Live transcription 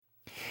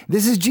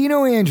This is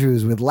Gino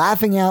Andrews with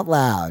Laughing Out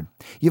Loud.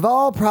 You've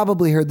all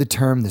probably heard the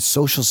term the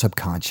social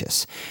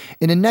subconscious.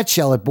 In a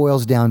nutshell, it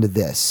boils down to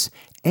this.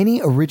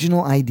 Any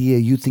original idea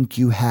you think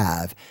you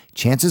have,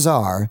 chances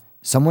are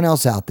someone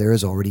else out there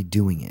is already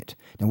doing it.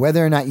 Now,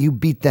 whether or not you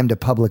beat them to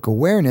public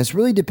awareness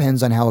really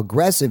depends on how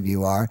aggressive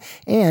you are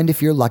and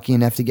if you're lucky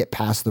enough to get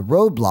past the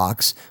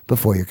roadblocks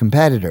before your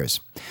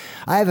competitors.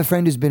 I have a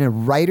friend who's been a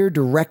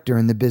writer-director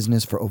in the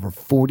business for over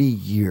 40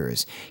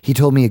 years. He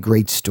told me a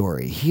great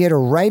story. He had a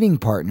writing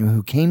partner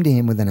who came to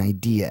him with an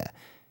idea.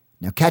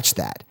 Now, catch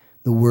that.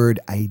 The word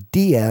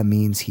idea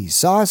means he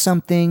saw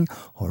something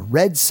or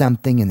read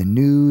something in the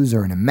news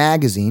or in a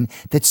magazine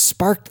that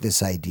sparked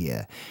this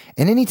idea.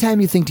 And anytime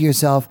you think to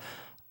yourself,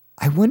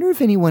 I wonder if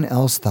anyone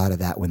else thought of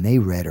that when they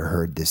read or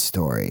heard this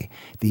story,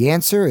 the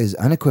answer is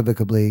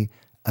unequivocally,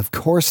 of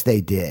course they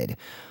did.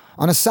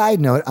 On a side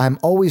note, I'm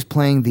always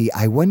playing the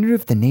I wonder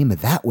if the name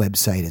of that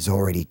website is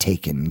already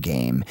taken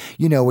game.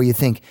 You know, where you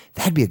think,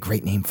 that'd be a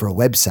great name for a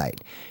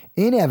website.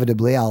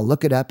 Inevitably, I'll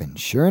look it up and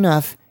sure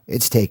enough,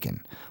 it's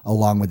taken,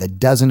 along with a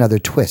dozen other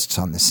twists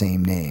on the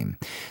same name.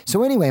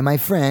 So anyway, my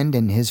friend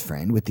and his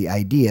friend with the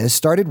idea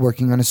started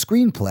working on a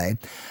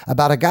screenplay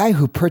about a guy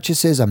who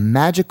purchases a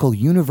magical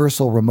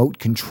universal remote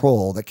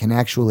control that can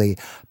actually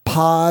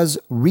pause,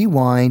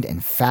 rewind,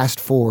 and fast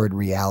forward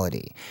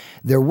reality.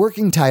 Their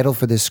working title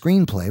for this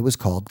screenplay was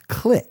called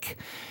Click.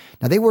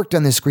 Now, they worked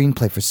on this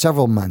screenplay for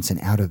several months, and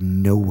out of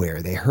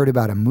nowhere, they heard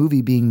about a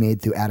movie being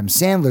made through Adam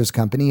Sandler's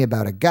company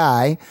about a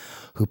guy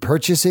who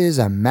purchases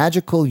a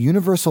magical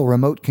universal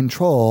remote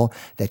control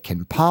that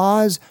can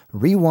pause,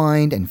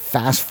 rewind, and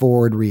fast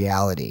forward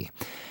reality.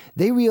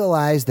 They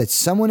realized that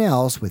someone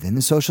else within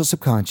the social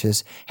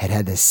subconscious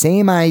had the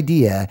same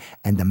idea,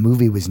 and the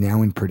movie was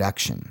now in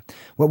production.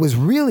 What was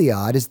really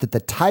odd is that the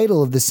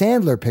title of the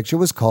Sandler picture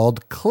was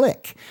called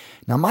Click.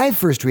 Now, my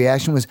first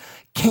reaction was,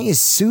 can't you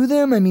sue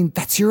them? I mean,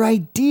 that's your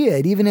idea.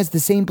 It even has the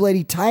same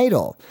bloody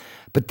title.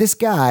 But this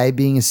guy,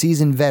 being a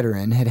seasoned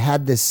veteran, had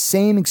had this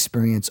same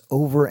experience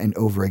over and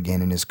over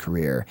again in his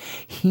career.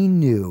 He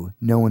knew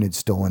no one had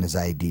stolen his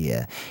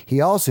idea. He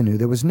also knew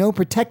there was no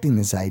protecting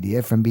this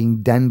idea from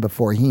being done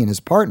before he and his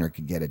partner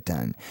could get it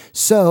done.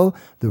 So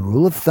the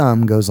rule of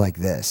thumb goes like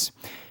this.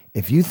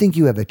 If you think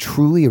you have a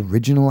truly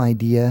original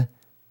idea,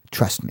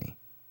 trust me,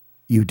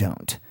 you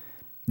don't.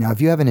 Now,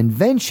 if you have an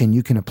invention,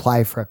 you can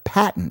apply for a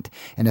patent.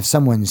 And if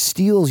someone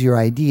steals your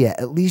idea,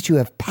 at least you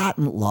have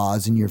patent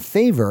laws in your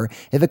favor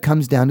if it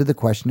comes down to the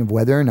question of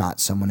whether or not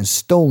someone has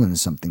stolen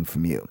something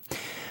from you.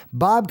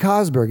 Bob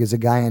Cosberg is a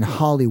guy in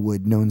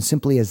Hollywood known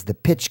simply as the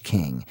Pitch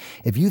King.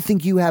 If you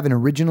think you have an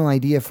original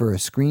idea for a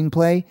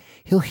screenplay,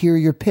 he'll hear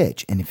your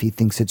pitch, and if he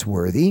thinks it's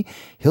worthy,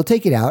 he'll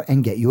take it out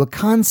and get you a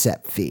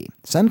concept fee,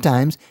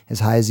 sometimes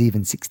as high as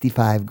even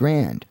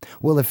 $65,000.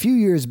 Well, a few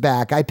years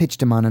back, I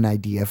pitched him on an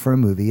idea for a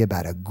movie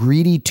about a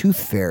greedy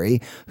tooth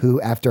fairy who,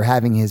 after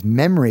having his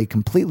memory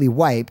completely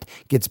wiped,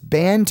 gets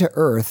banned to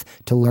Earth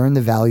to learn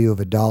the value of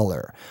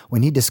 $1.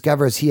 When he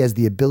discovers he has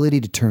the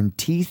ability to turn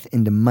teeth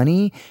into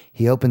money,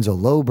 he opens a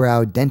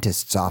lowbrow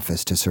dentist's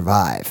office to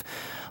survive.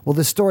 Well,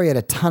 the story had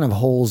a ton of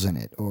holes in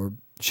it, or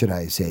should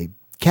I say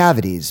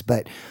cavities,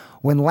 but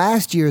when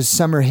last year's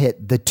summer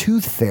hit The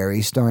Tooth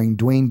Fairy starring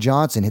Dwayne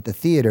Johnson hit the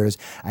theaters,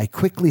 I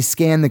quickly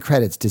scanned the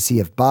credits to see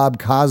if Bob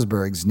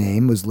Cosberg's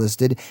name was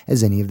listed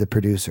as any of the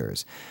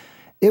producers.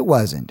 It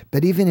wasn't,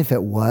 but even if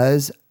it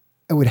was,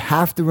 I would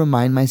have to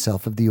remind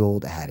myself of the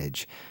old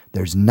adage,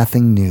 there's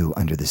nothing new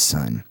under the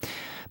sun.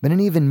 But an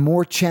even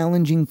more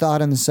challenging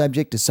thought on the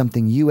subject is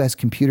something U.S.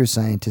 computer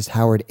scientist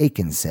Howard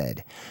Aiken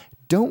said.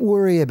 Don't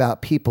worry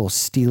about people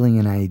stealing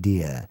an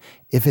idea.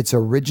 If it's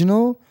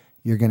original,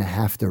 you're going to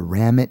have to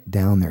ram it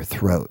down their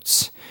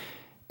throats.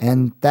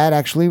 And that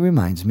actually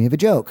reminds me of a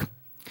joke.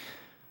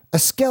 A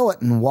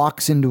skeleton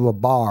walks into a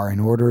bar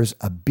and orders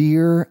a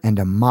beer and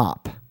a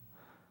mop.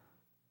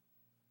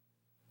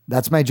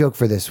 That's my joke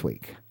for this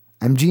week.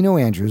 I'm Gino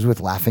Andrews with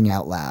Laughing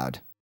Out Loud.